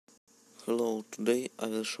Hello, today I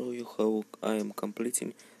will show you how I am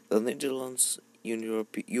completing the Netherlands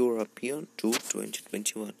European Tour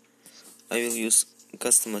 2021. I will use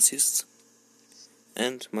Custom Assist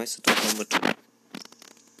and my setup number 2.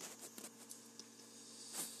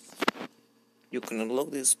 You can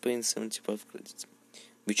unlock this paying 75 credits,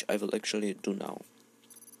 which I will actually do now.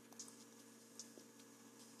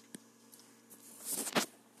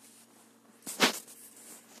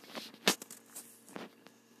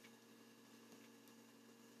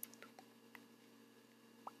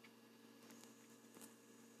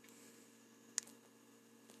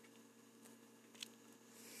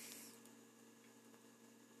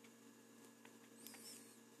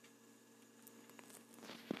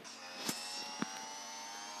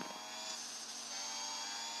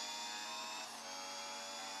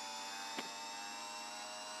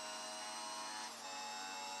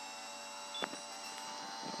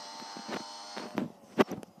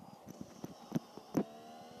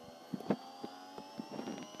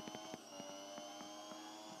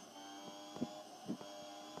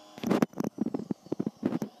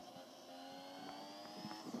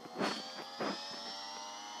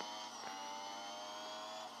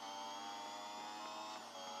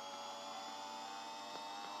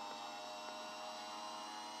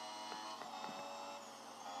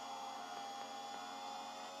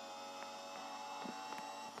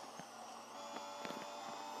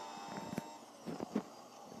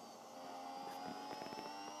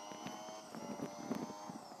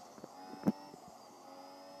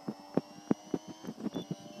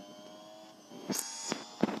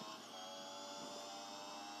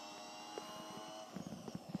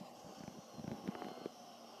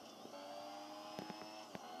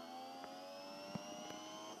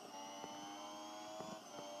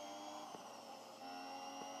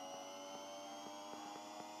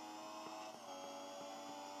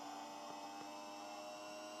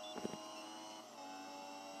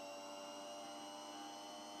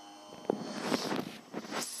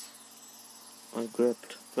 I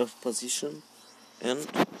grabbed 12th position and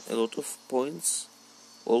a lot of points,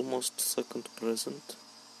 almost second present.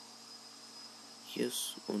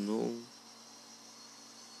 Yes or no?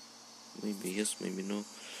 Maybe yes, maybe no.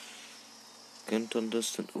 Can't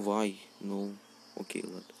understand why. No. Okay,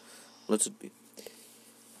 let it be.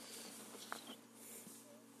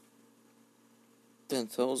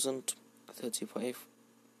 10,035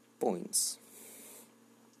 points.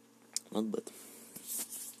 Not bad.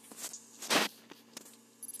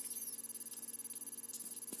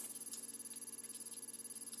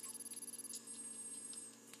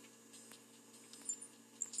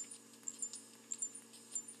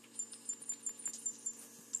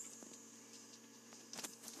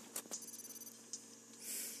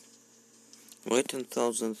 Why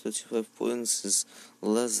 10,035 points is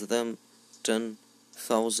less than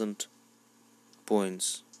 10,000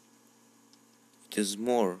 points? It is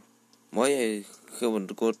more. Why I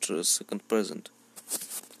haven't got a second present?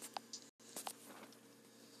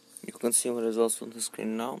 You can see my results on the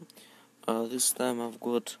screen now. This time I've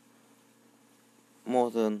got more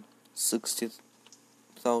than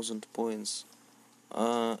 60,000 points.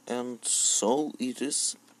 And so it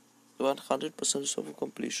is 100% of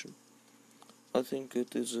completion. I think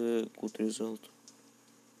it is a good result.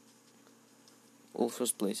 All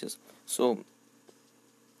first places. So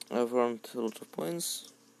I've earned a lot of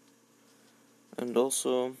points and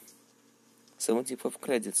also 75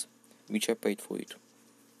 credits, which I paid for it.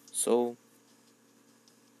 So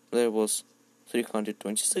there was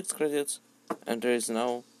 326 credits and there is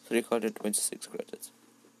now 326 credits.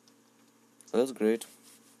 That's great.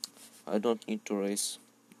 I don't need to race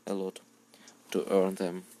a lot to earn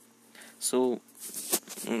them. So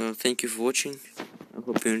thank you for watching. I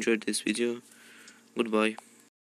hope you enjoyed this video. Goodbye.